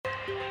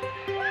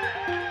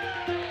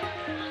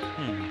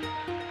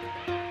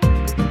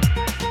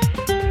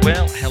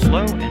Well,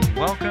 hello and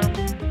welcome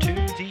to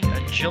the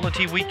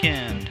Agility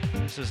Weekend.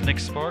 This is Nick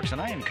Sparks,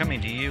 and I am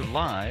coming to you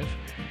live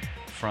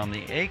from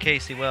the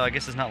AKC. Well, I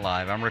guess it's not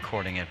live, I'm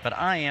recording it, but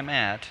I am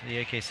at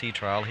the AKC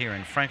trial here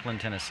in Franklin,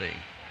 Tennessee.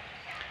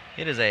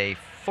 It is a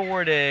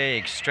 4-day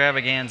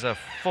extravaganza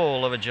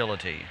full of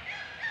agility.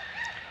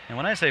 And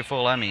when I say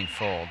full, I mean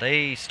full.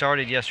 They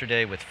started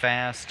yesterday with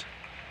fast,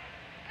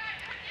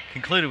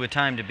 concluded with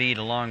time to beat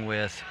along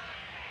with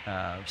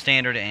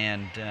standard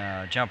and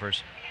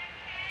jumpers.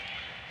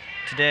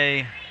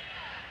 Today,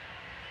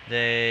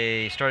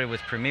 they started with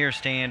Premier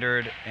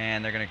Standard,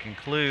 and they're going to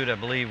conclude, I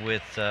believe,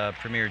 with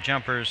Premier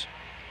Jumpers.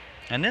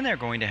 And then they're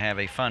going to have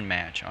a fun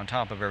match on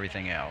top of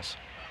everything else.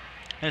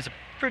 And it's a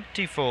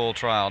pretty full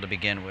trial to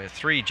begin with.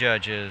 3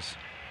 judges.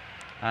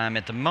 I'm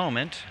at the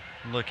moment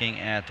looking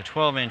at the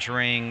 12-inch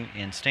ring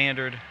in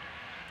Standard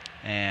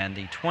and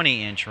the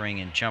 20-inch ring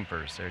in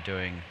Jumpers.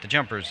 The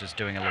Jumpers is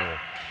doing a little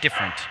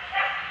different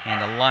in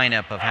the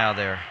lineup of how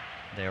they're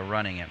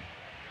running it.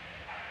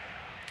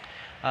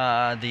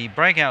 The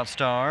breakout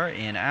star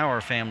in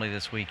our family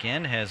this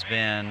weekend has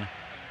been,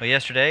 well,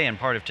 yesterday and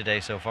part of today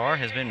so far,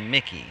 has been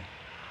Mickey.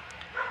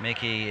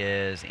 Mickey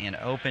is in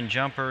open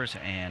jumpers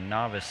and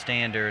novice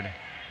standard,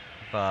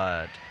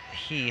 but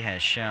he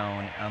has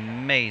shown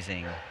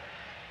amazingly.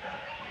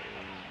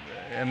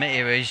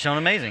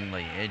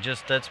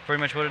 That's pretty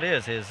much what it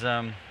is. His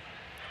little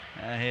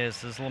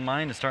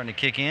mind is starting to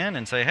kick in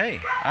and say,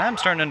 hey, I'm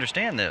starting to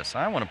understand this.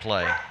 I want to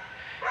play.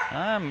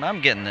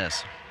 I'm getting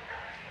this.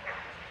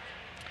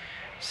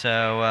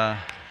 So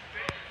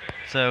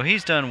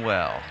he's done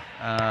well.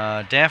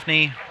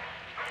 Daphne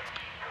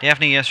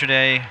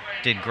yesterday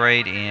did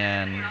great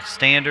in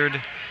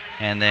standard,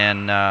 and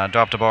then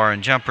dropped a bar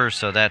in jumpers,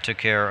 so that took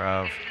care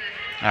of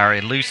our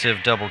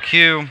elusive double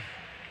Q.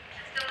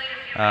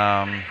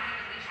 So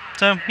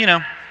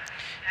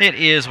it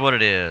is what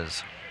it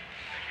is.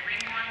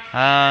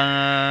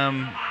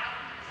 From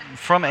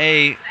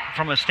a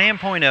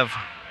standpoint of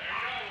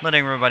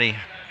letting everybody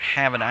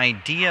have an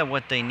idea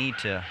what they need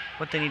to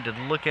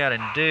look at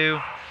and do.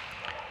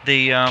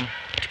 To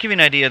give you an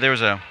idea, there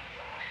was a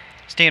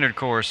standard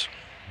course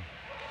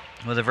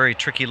with a very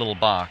tricky little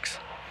box,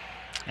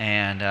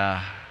 and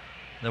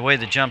the way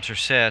the jumps are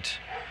set,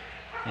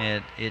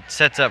 it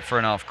sets up for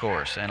an off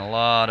course, and a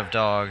lot of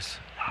dogs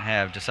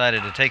have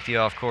decided to take the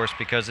off course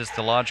because it's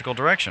the logical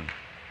direction.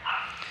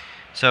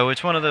 So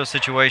it's one of those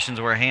situations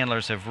where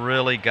handlers have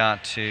really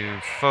got to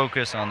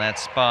focus on that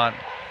spot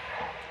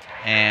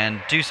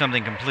and do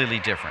something completely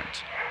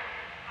different.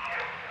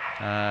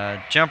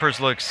 Jumpers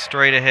look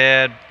straight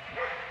ahead,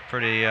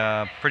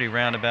 pretty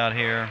roundabout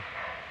here.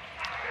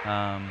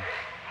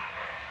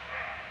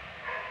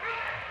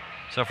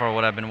 So far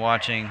what I've been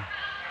watching,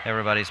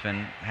 everybody's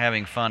been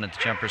having fun at the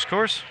jumpers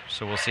course,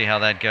 so we'll see how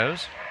that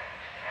goes.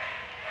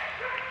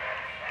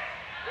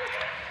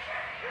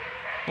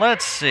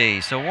 Let's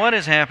see, so what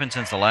has happened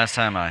since the last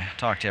time I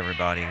talked to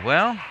everybody?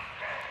 Well,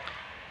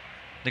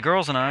 the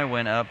girls and I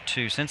went up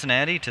to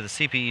Cincinnati to the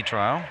CPE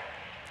trial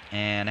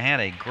and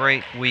had a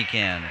great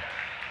weekend.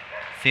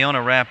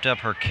 Fiona wrapped up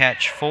her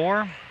catch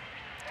 4,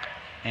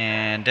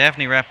 and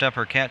Daphne wrapped up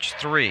her catch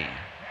 3,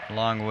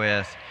 along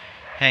with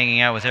hanging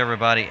out with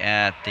everybody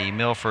at the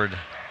Milford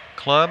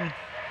Club.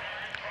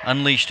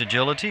 Unleashed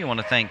Agility. I want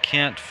to thank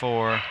Kent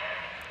for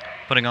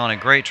putting on a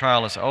great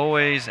trial as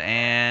always,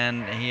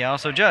 and he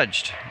also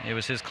judged. It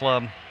was his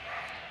club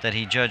that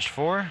he judged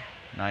for.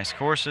 Nice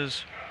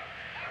courses.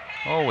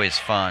 Always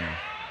fun.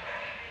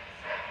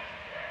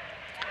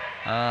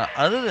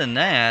 Other than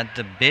that,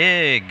 the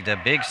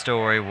big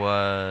story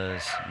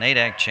was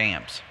NADAC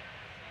Champs.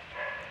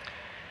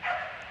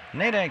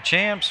 NADAC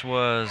Champs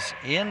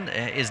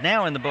is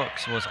now in the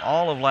books. Was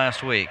all of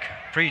last week.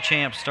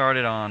 Pre-Champs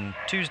started on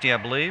Tuesday, I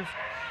believe.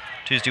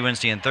 Tuesday,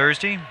 Wednesday, and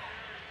Thursday.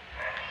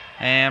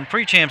 And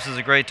pre-Champs is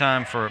a great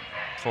time for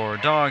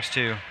dogs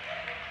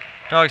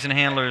and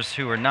handlers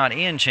who are not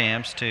in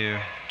Champs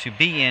to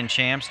be in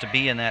Champs, to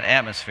be in that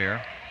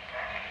atmosphere.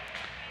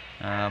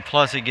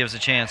 Plus, it gives a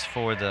chance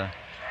for the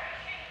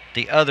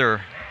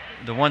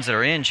ones that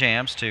are in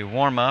Champs to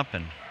warm up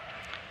and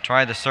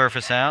try the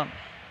surface out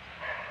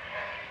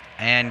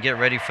and get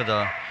ready for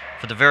the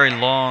very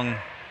long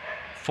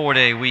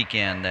 4-day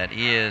weekend that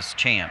is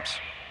Champs.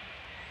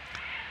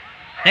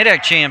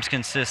 NADAC Champs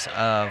consists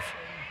of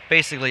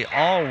basically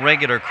all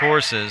regular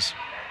courses,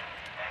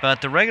 but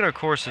the regular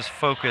courses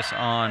focus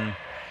on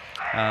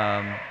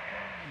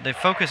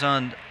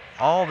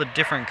all the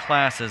different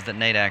classes that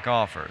NADAC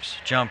offers.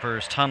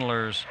 Jumpers,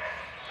 tunnelers,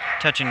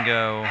 touch and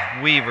go,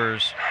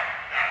 weavers.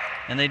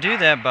 And they do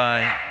that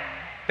by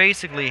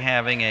basically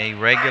having a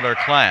regular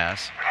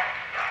class,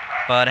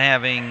 but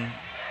having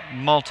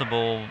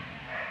multiple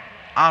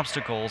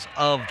obstacles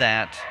of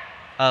that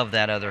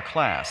other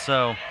class.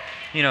 So,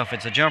 if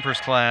it's a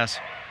jumpers class,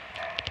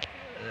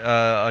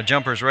 a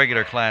jumpers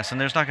regular class,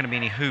 and there's not going to be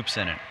any hoops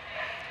in it,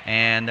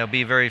 and there'll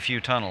be very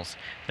few tunnels.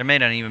 There may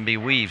not even be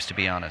weaves, to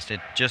be honest. It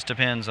just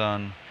depends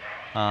on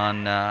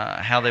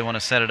how they want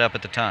to set it up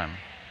at the time.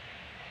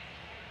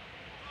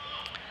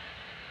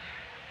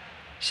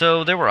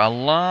 So there were a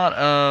lot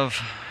of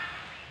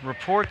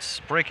reports,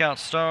 breakout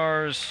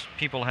stars,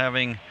 people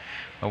having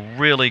a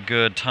really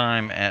good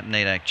time at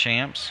NADAC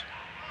Champs.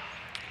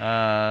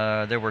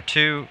 There were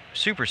two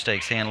Super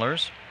Stakes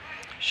handlers,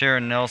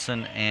 Sharon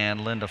Nelson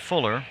and Linda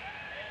Fuller,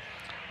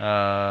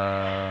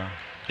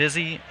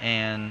 Busy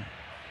and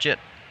Jit.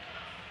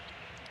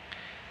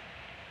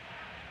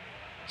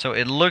 So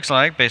it looks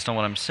like, based on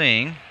what I'm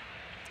seeing,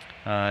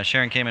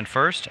 Sharon came in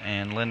first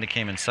and Linda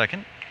came in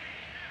second.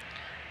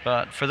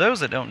 But for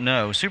those that don't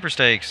know, Super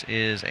Stakes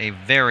is a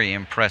very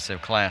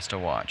impressive class to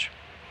watch.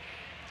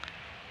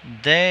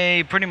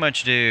 They pretty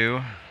much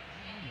do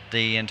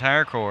the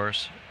entire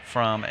course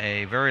from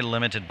a very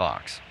limited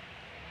box.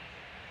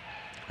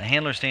 The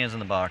handler stands in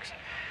the box,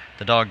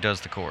 the dog does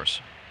the course.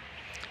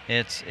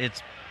 It's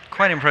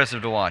quite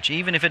impressive to watch.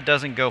 Even if it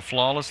doesn't go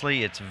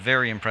flawlessly, it's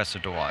very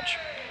impressive to watch.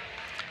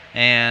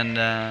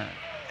 And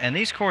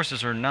these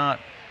courses are not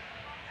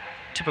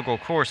typical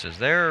courses.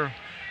 They're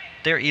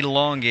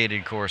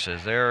elongated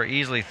courses. There are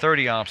easily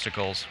 30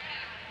 obstacles,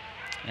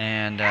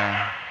 and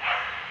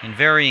in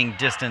varying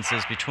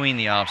distances between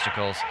the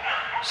obstacles.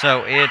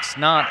 So it's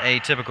not a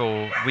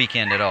typical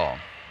weekend at all.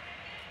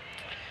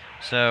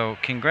 So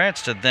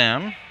congrats to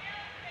them.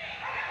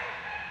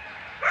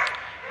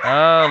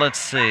 Let's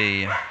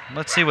see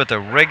what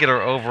the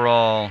regular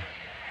overall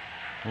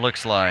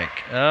looks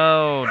like.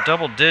 Oh,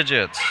 double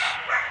digits.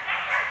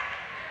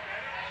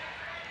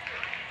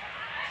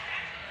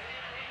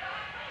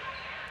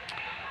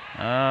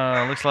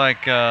 Looks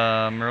like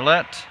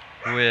Merlette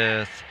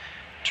with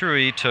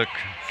Trui took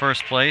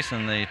first place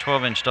in the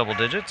 12-inch double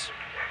digits.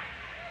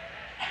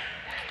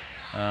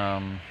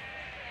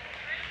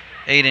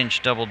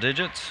 8-inch double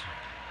digits.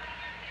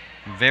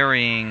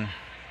 Varying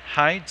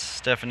heights.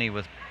 Stephanie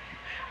with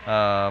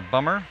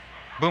Boomer.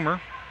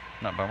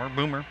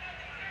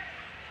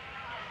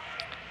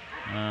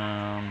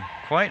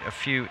 Quite a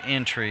few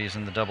entries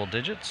in the double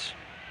digits.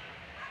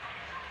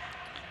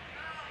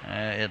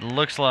 It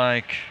looks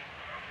like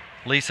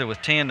Lisa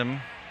with Tandem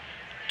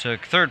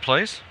took third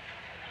place.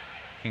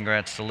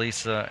 Congrats to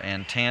Lisa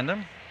and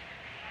Tandem.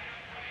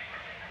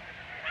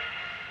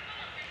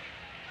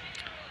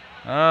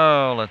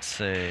 Oh, let's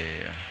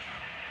see.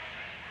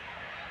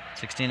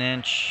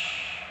 16-inch.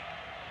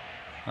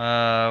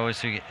 Let's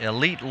see,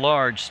 Elite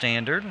Large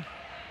Standard.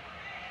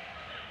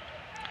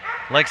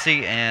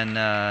 Lexi and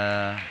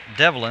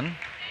Devlin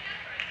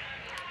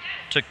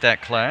took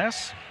that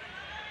class.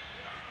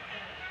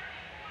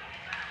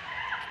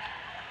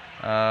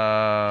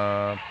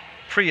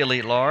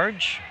 Pre-Elite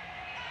Large,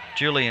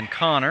 Julie and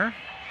Connor.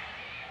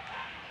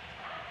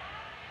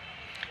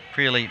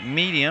 Pre-Elite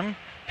Medium,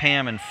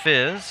 Pam and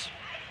Fizz.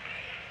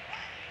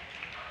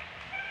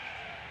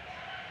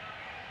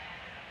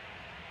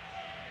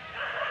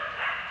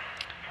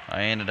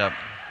 I ended up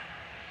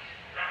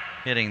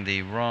hitting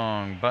the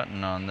wrong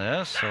button on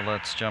this, so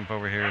let's jump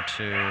over here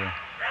to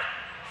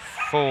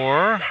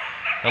 4.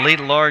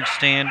 Elite Large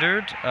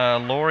Standard,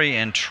 Lori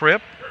and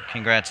Tripp.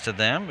 Congrats to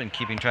them. Been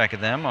keeping track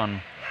of them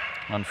on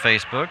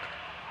Facebook.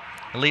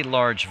 Elite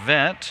Large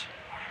Vet,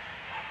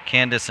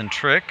 Candace and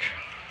Trick.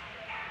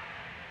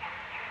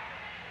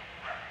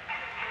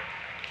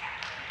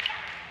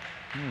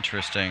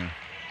 Interesting.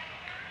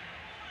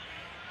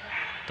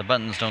 The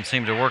buttons don't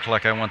seem to work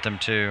like I want them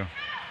to.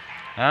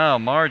 Oh,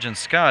 Marge and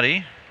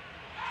Scotty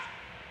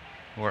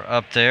were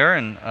up there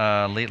in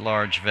Elite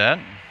Large Vet.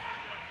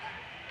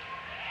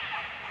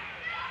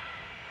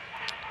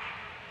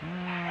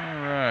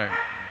 All right.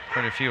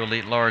 Quite a few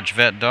Elite Large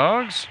Vet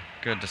dogs.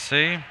 Good to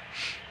see.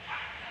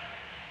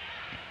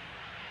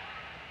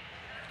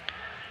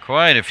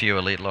 Quite a few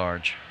Elite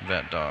Large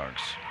Vet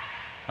dogs.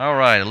 All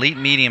right, Elite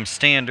Medium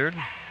Standard.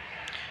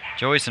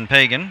 Joyce and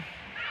Pagan.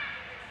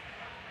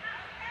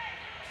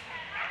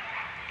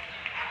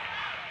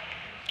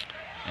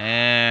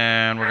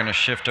 And we're going to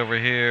shift over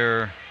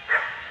here.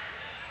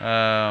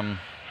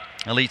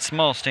 Elite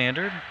Small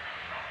Standard.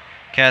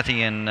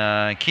 Kathy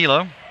and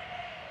Kilo.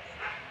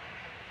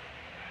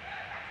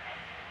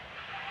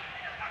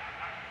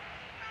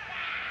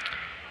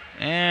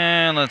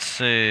 And let's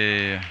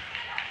see.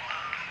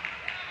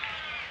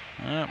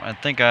 I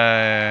think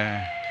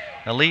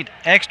Elite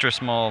Extra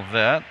Small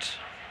Vet.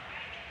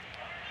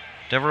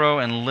 Devereaux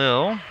and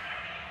Lil.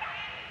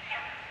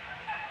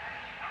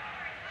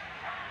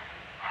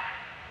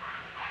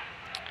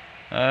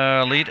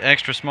 Elite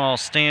Extra Small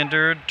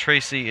Standard,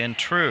 Tracy and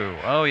True.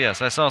 Oh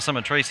yes, I saw some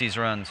of Tracy's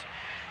runs.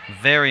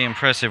 Very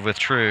impressive with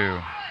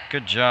True.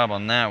 Good job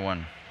on that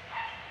one.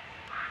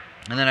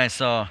 And then I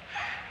saw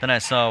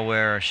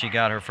where she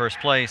got her first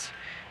place,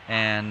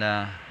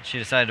 and she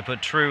decided to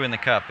put True in the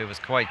cup. It was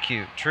quite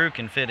cute. True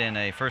can fit in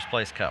a first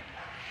place cup.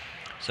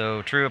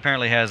 So True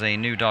apparently has a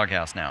new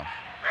doghouse now.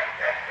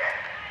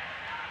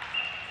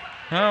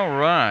 All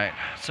right.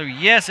 So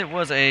yes, it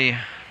was a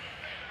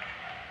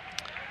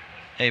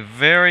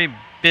very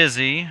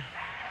busy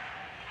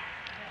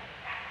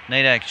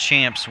NADAC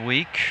Champs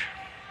week.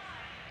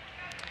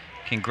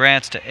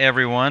 Congrats to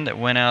everyone that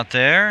went out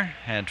there,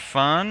 had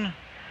fun,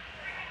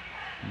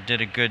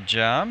 did a good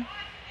job.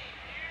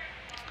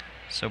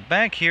 So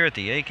back here at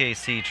the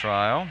AKC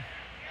trial.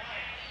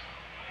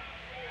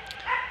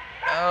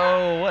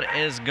 Oh, what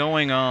is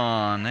going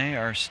on? They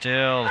are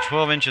still,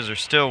 12 inches are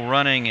still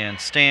running in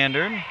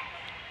standard.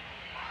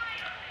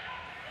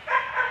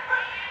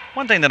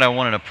 One thing that I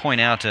wanted to point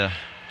out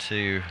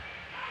to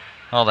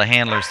all the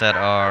handlers that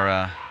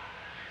are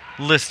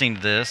listening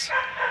to this,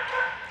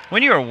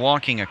 when you are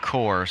walking a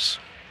course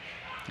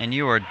and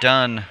you are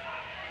done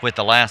with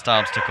the last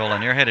obstacle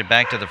and you're headed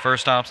back to the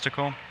first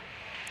obstacle,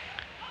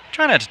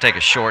 try not to take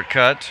a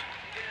shortcut,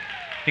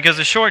 because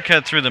the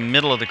shortcut through the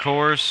middle of the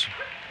course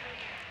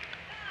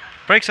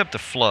breaks up the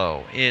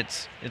flow.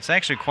 It's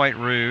actually quite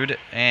rude,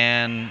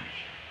 and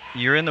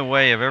you're in the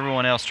way of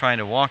everyone else trying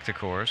to walk the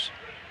course.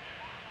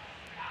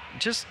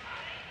 Just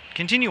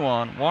continue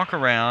on, walk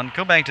around,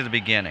 go back to the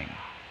beginning.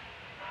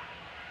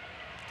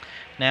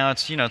 Now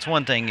it's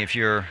one thing if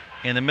you're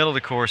in the middle of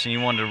the course and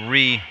you want to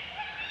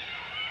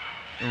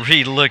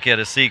re-look at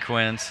a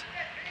sequence.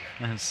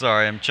 I'm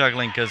sorry, I'm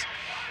chuckling because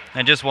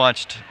I just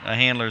watched a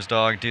handler's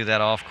dog do that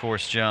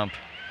off-course jump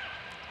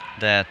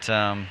that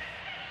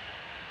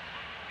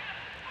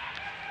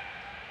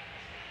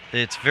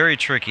it's very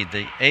tricky.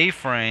 The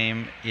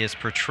A-frame is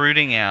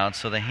protruding out,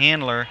 so the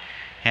handler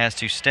has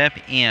to step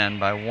in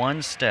by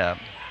one step.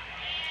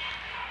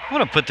 I'm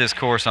going to put this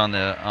course on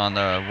the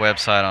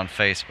website on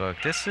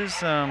Facebook. This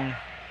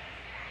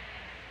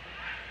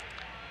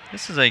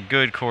is a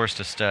good course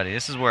to study.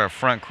 This is where a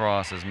front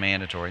cross is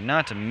mandatory.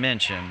 Not to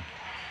mention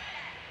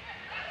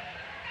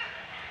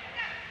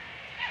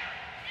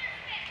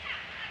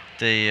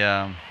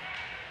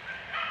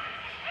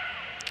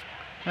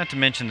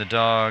the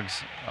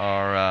dogs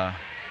are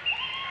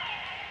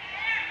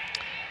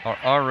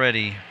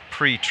already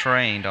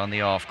pre-trained on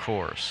the off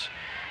course,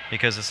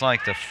 because it's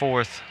like the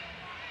fourth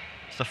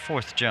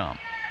jump.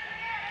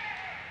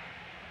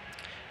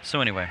 So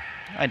anyway,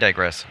 I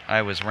digress.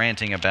 I was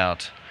ranting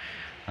about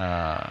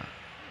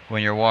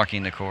when you're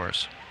walking the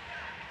course.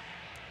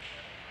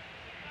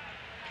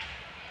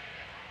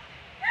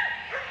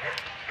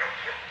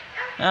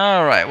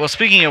 All right, well,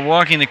 speaking of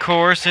walking the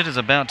course, it is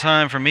about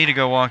time for me to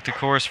go walk the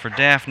course for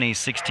Daphne's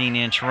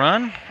 16-inch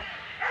run.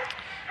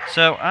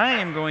 So I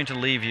am going to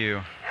leave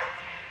you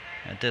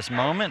at this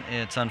moment.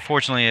 It's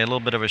unfortunately a little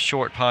bit of a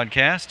short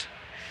podcast,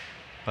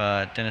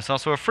 but then it's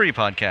also a free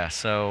podcast,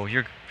 so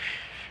you're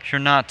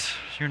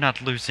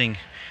not losing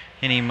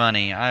any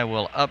money. I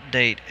will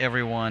update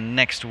everyone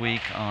next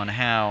week on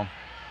how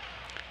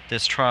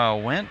this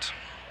trial went.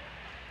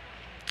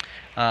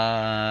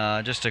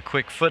 Just a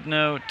quick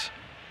footnote.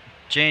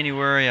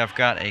 January, I've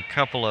got a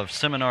couple of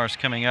seminars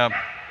coming up,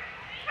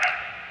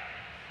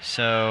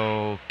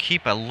 so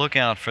keep a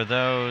lookout for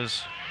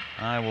those.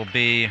 I will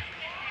be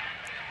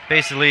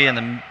basically in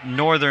the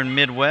northern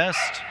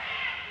Midwest,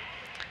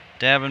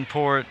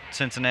 Davenport,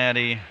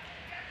 Cincinnati,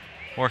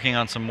 working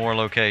on some more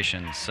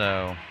locations.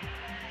 So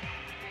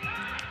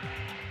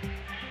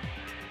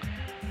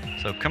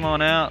come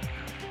on out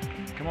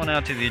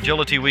to the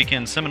Agility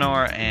Weekend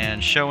Seminar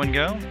and Show and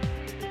Go.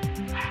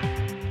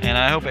 And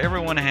I hope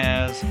everyone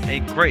has a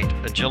great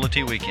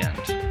Agility weekend.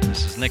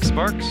 This is Nick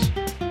Sparks.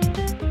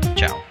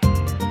 Ciao.